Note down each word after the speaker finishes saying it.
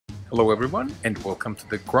Hello everyone, and welcome to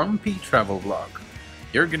the Grumpy Travel Vlog.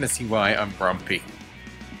 You're gonna see why I'm grumpy.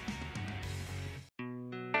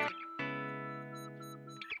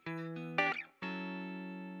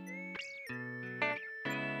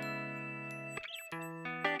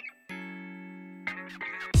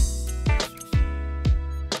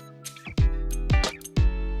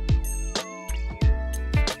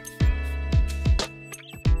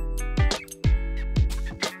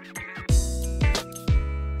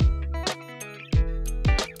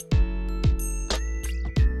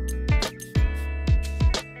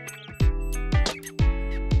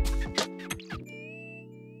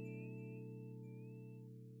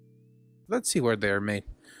 Let's see where they are made.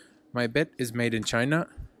 My bet is made in China.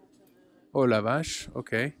 Oh la vache,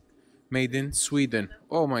 okay. Made in Sweden.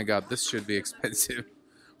 Oh my god, this should be expensive.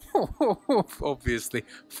 Obviously,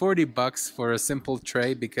 40 bucks for a simple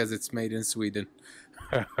tray because it's made in Sweden.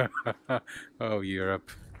 Oh, Europe.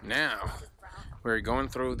 Now, we're going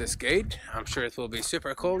through this gate. I'm sure it will be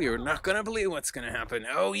super cool. You're not gonna believe what's gonna happen.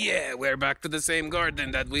 Oh yeah, we're back to the same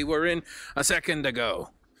garden that we were in a second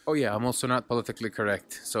ago. Oh yeah, I'm also not politically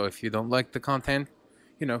correct. So if you don't like the content,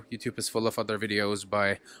 you know, YouTube is full of other videos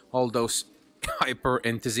by all those hyper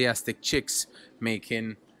enthusiastic chicks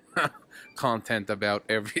making content about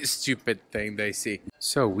every stupid thing they see.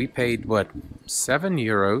 So we paid what,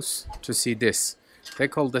 €7 to see this. They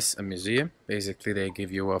call this a museum. Basically they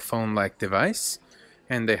give you a phone-like device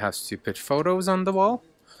and they have stupid photos on the wall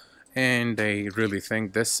and they really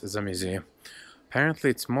think this is a museum. Apparently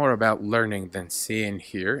it's more about learning than seeing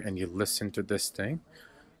here, and you listen to this thing.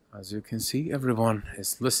 As you can see, everyone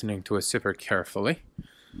is listening to it super carefully.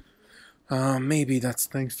 Maybe that's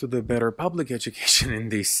thanks to the better public education in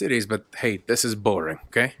these cities, but hey, this is boring,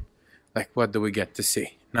 okay? Like, what do we get to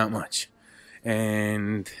see? Not much.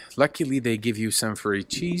 And luckily they give you some free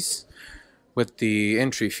cheese with the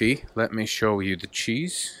entry fee. Let me show you the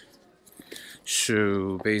cheese.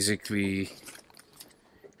 So basically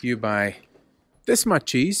you buy this much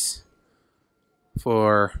cheese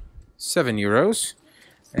for €7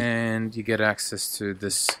 and you get access to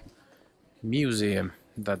this museum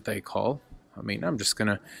that they call. I mean, I'm just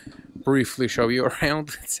gonna briefly show you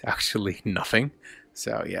around. It's actually nothing.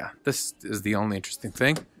 So yeah, this is the only interesting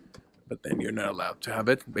thing, but then you're not allowed to have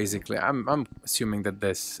it. Basically, I'm assuming that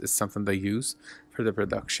this is something they use for the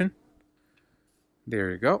production. There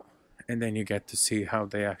you go. And then you get to see how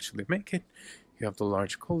they actually make it. You have the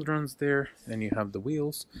large cauldrons there, and you have the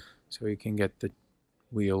wheels, so you can get the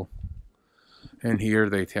wheel. And here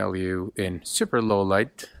they tell you in super low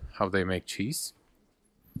light how they make cheese.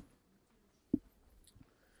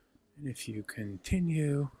 And if you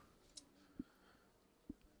continue,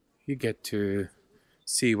 you get to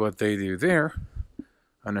see what they do there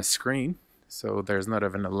on a screen. So there's not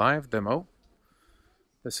even a live demo.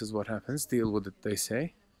 This is what happens. Deal with it, they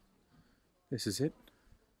say. This is it.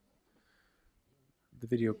 The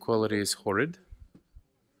video quality is horrid.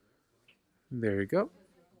 There you go.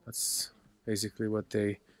 That's basically what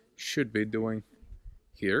they should be doing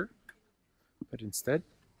here. But instead,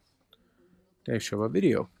 they show a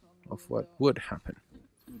video of what would happen.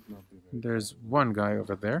 There's one guy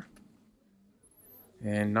over there.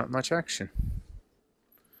 And not much action.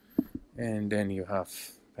 And then you have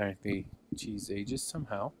apparently cheese ages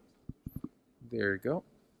somehow. There you go.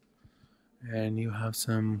 And you have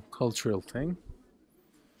some cultural thing.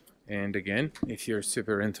 And again, if you're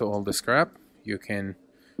super into all this crap, you can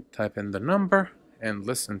type in the number and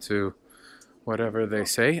listen to whatever they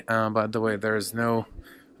say. By the way, there's no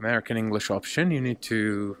American English option. You need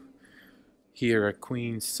to hear a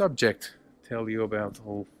Queen's subject tell you about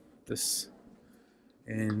all this.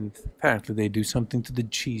 And apparently they do something to the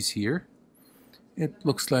cheese here. It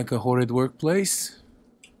looks like a horrid workplace.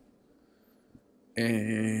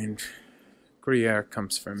 And Gruyère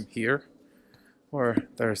comes from here. Or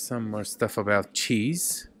there's some more stuff about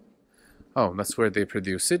cheese. Oh, that's where they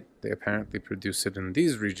produce it. They apparently produce it in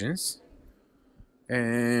these regions.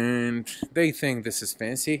 And they think this is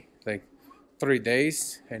fancy. Like 3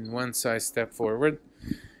 days and once I step forward,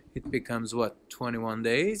 it becomes what, 21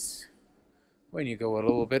 days? When you go a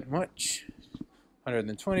little bit much,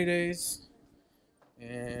 120 days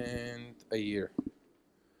and a year.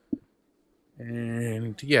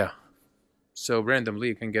 And yeah. So randomly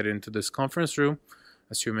you can get into this conference room,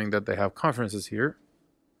 assuming that they have conferences here.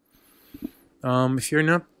 If you're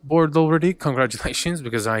not bored already, congratulations,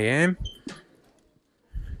 because I am.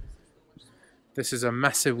 This is a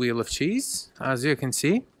massive wheel of cheese, as you can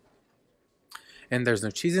see. And there's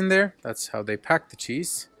no cheese in there. That's how they pack the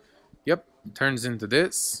cheese. Yep, turns into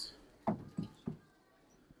this.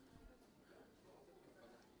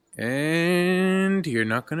 And you're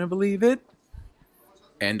not gonna believe it.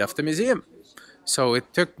 End of the museum. So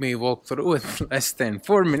it took me walk through in less than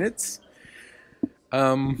 4 minutes.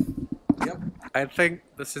 Yep, I think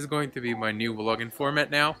this is going to be my new vlogging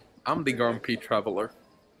format now. I'm the grumpy traveler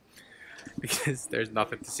because there's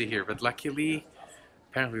nothing to see here, but luckily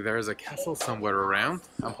apparently there is a castle somewhere around.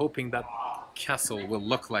 I'm hoping that castle will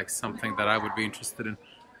look like something that I would be interested in.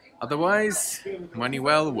 Otherwise, money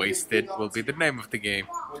well wasted will be the name of the game.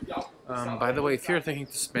 By the way, if you're thinking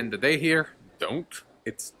to spend the day here, don't.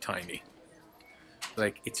 It's tiny.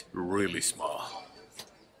 Like, it's really small.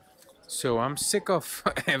 So I'm sick of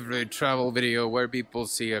every travel video where people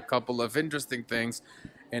see a couple of interesting things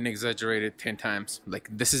and exaggerate it 10 times. Like,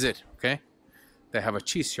 this is it, okay? They have a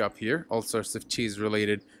cheese shop here, all sorts of cheese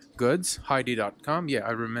related goods. Heidi.com, yeah,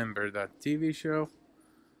 I remember that TV show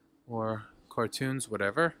or cartoons,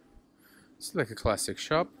 whatever. It's like a classic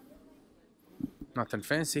shop. Nothing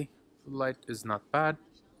fancy. The light is not bad.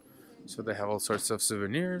 So they have all sorts of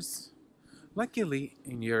souvenirs. Luckily,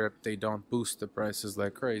 in Europe, they don't boost the prices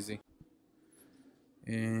like crazy.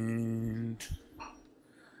 And I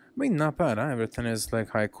mean, not bad, huh? Everything is like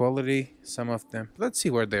high quality, some of them. Let's see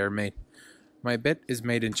where they are made. My bet is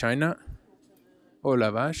made in China. Oh la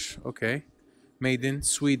vache, okay. Made in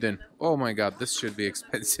Sweden. Oh my god, this should be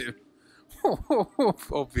expensive.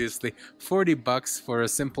 Obviously, 40 bucks for a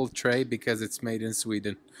simple tray because it's made in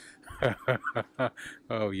Sweden.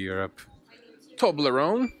 Oh, Europe.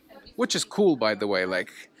 Toblerone, which is cool, by the way.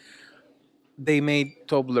 Like, they made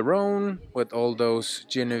Toblerone with all those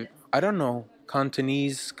I don't know,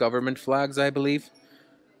 Cantonese government flags, I believe.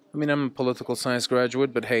 I mean, I'm a political science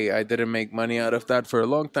graduate, but hey, I didn't make money out of that for a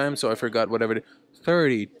long time, so I forgot whatever it is.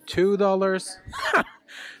 $32?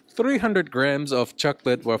 300 grams of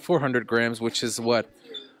chocolate, well, 400 grams, which is what?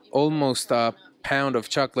 Almost a pound of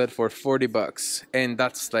chocolate for 40 bucks. And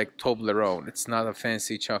that's like Toblerone. It's not a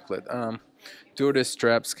fancy chocolate. Tourist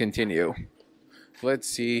traps continue. Let's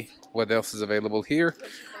see what else is available here.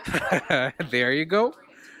 There you go.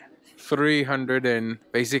 300 and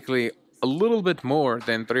basically a little bit more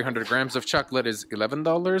than 300 grams of chocolate is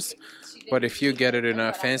 $11. But if you get it in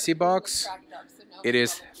a fancy box, it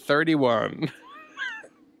is 31.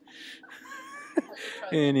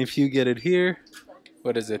 And if you get it here,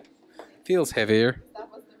 what is it? Feels heavier.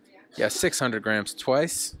 Yeah, 600 grams,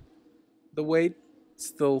 twice the weight.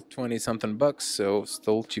 Still 20 something bucks, so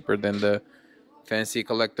still cheaper than the fancy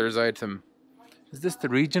collector's item. Is this the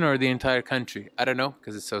region or the entire country? I don't know,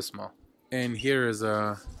 because it's so small. And here is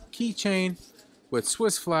a keychain with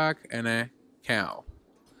Swiss flag and a cow.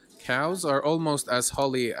 Cows are almost as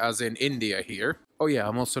holy as in India here. Oh yeah,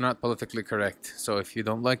 I'm also not politically correct. So if you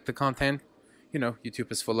don't like the content, you know,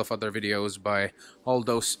 YouTube is full of other videos by all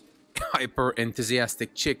those hyper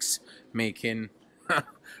enthusiastic chicks making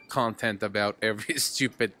content about every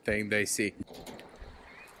stupid thing they see.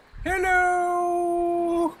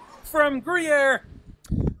 Hello from Gruyère.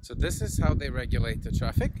 So this is how they regulate the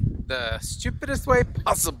traffic. The stupidest way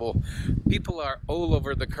possible. People are all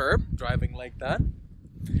over the curb driving like that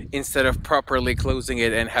instead of properly closing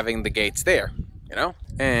it and having the gates there, you know?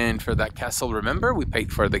 And for that castle, remember, we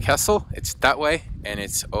paid for the castle. It's that way and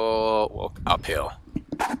it's all uphill.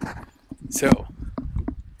 So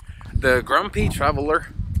the grumpy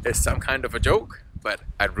traveler is some kind of a joke, but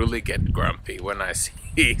I really get grumpy when I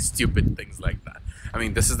see stupid things like that. I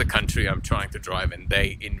mean, this is the country I'm trying to drive in.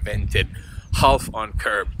 They invented half on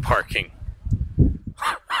curb parking.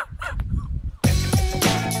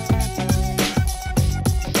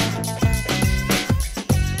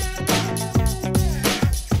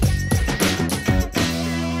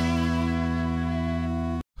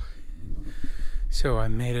 So I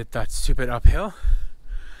made it that stupid uphill.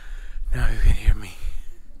 Now you can hear me.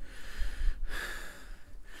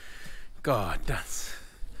 God, that's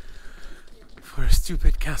for a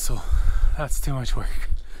stupid castle. That's too much work.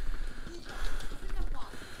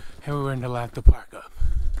 And we were in the lab to park up.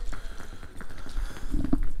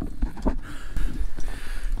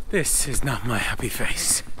 This is not my happy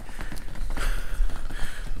face.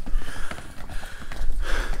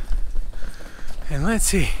 And let's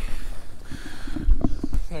see.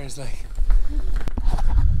 There's like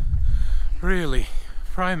really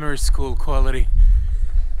primary school quality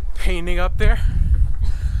painting up there,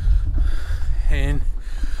 and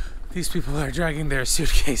these people are dragging their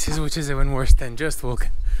suitcases, which is even worse than just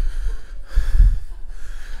walking.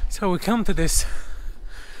 So we come to this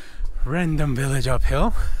random village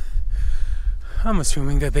uphill. I'm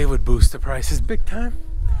assuming that they would boost the prices big time.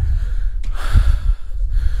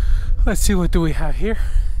 Let's see, what do we have here?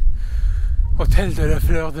 Hotel de la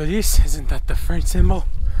Fleur de Lys, isn't that the French symbol?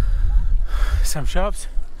 Some shops.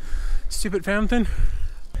 stupid fountain,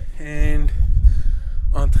 and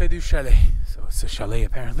entrée du chalet. So it's a chalet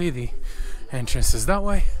apparently. The entrance is that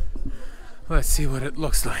way. Let's see what it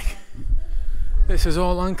looks like. This is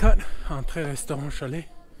all uncut. Entrée restaurant chalet.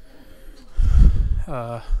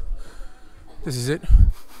 This is it.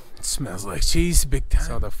 It smells like cheese big time.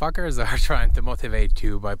 So the fuckers are trying to motivate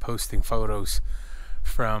you by posting photos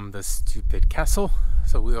from the stupid castle.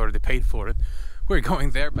 So we already paid for it. We're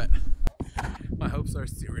going there, but my hopes are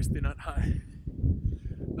seriously not high.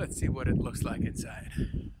 Let's see what it looks like inside.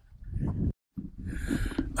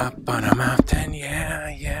 Up on a mountain, yeah,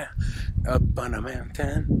 yeah. Up on a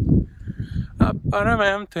mountain. Up on a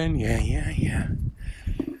mountain, yeah, yeah, yeah.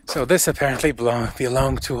 So this apparently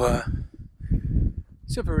belonged to a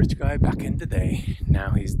super rich guy back in the day.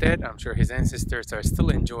 Now he's dead. I'm sure his ancestors are still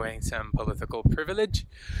enjoying some political privilege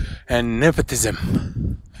and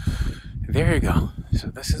nepotism. There you go. So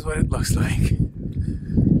this is what it looks like.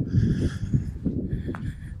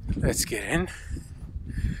 Let's get in.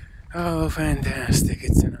 Oh, fantastic.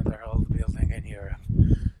 It's another old building in Europe.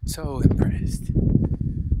 So impressed.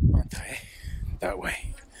 Entree. That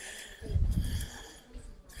way.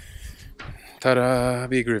 Ta-da!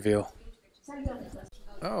 Big reveal.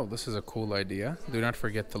 Oh, this is a cool idea. Do not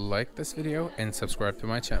forget to like this video and subscribe to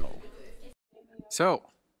my channel. So,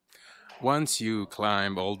 once you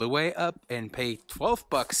climb all the way up and pay 12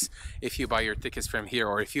 bucks if you buy your tickets from here,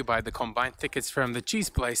 or if you buy the combined tickets from the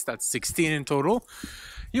cheese place, that's 16 in total,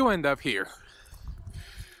 you end up here.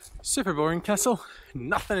 Super boring castle.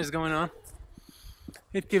 Nothing is going on.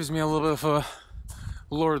 It gives me a little bit of a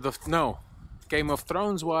Game of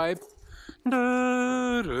Thrones vibe.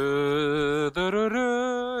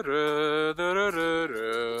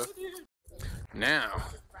 Now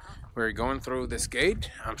we're going through this gate.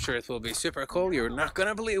 I'm sure it will be super cool. You're not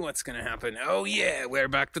gonna believe what's gonna happen. Oh yeah, we're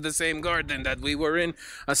back to the same garden that we were in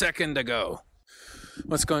a second ago.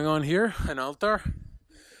 What's going on here? An altar.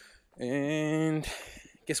 And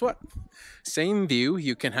guess what? Same view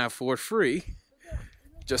you can have for free,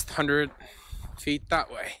 just 100 feet that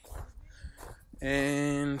way.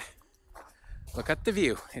 And look at the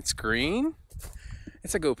view. It's green.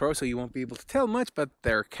 It's a GoPro, so you won't be able to tell much, but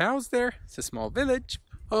there are cows there. It's a small village.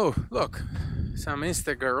 Oh, look, some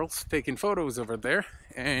Insta girls taking photos over there.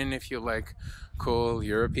 And if you like cool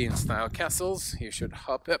European style castles, you should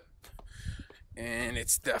hop up. And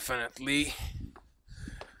it's definitely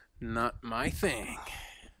not my thing.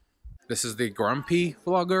 This is the grumpy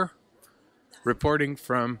vlogger reporting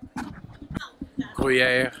from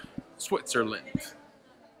Gruyère, Switzerland.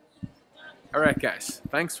 Alright guys,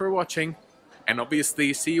 thanks for watching, and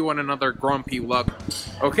obviously see you on another grumpy vlog.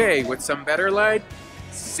 Okay, with some better light,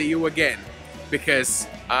 see you again, because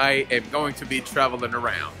I am going to be traveling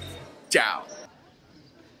around. Ciao!